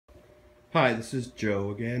Hi, this is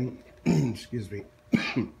Joe again. Excuse me.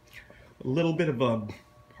 A little bit of a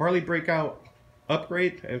Harley Breakout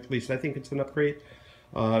upgrade. At least I think it's an upgrade.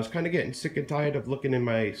 I was kind of getting sick and tired of looking in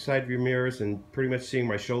my side view mirrors and pretty much seeing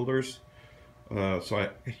my shoulders. You're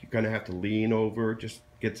going to have to lean over, just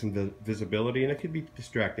get some visibility, and it can be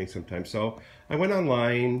distracting sometimes. So I went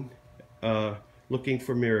online looking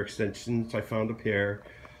for mirror extensions. I found a pair.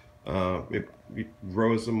 It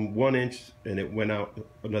rose them 1 inch and it went out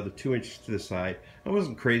another 2 inches to the side. I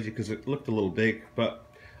wasn't crazy because it looked a little big, but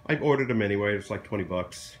I ordered them anyway. It was like 20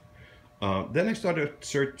 bucks. Then I started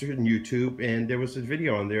searching YouTube, and there was a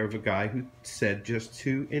video on there of a guy who said just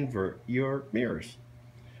to invert your mirrors.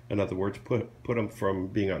 In other words, put them from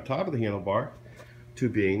being on top of the handlebar to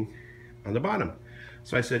being on the bottom.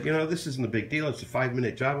 So I said, you know, this isn't a big deal. It's a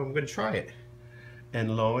 5-minute job. I'm going to try it.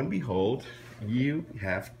 And lo and behold, you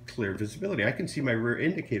have clear visibility. I can see my rear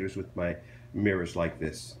indicators with my mirrors like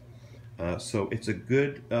this. So it's a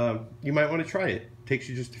good, you might want to try it. It takes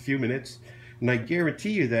you just a few minutes, and I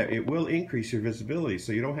guarantee you that it will increase your visibility,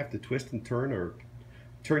 so you don't have to twist and turn or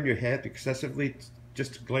turn your head excessively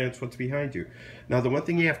just to glance what's behind you. Now, the one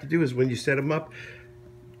thing you have to do is when you set them up,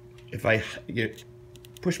 if you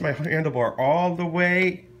push my handlebar all the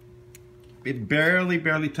way, it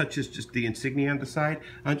barely touches just the insignia on the side.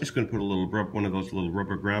 I'm just going to put a little one of those little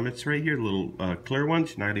rubber grommets right here, little clear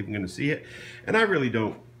ones. You're not even going to see it. And I really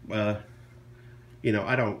don't, you know,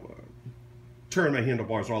 I don't turn my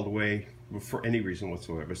handlebars all the way for any reason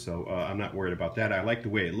whatsoever. So I'm not worried about that. I like the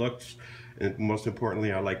way it looks, and most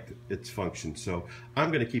importantly, I like its function. So I'm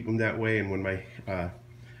going to keep them that way. And when my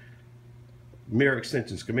mirror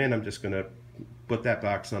extensions come in, I'm just going to put that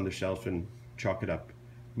box on the shelf and chalk it up.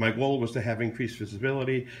 My goal was to have increased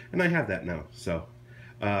visibility, and I have that now. So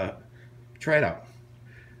try it out.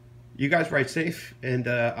 You guys ride safe, and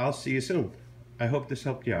I'll see you soon. I hope this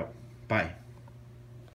helped you out. Bye.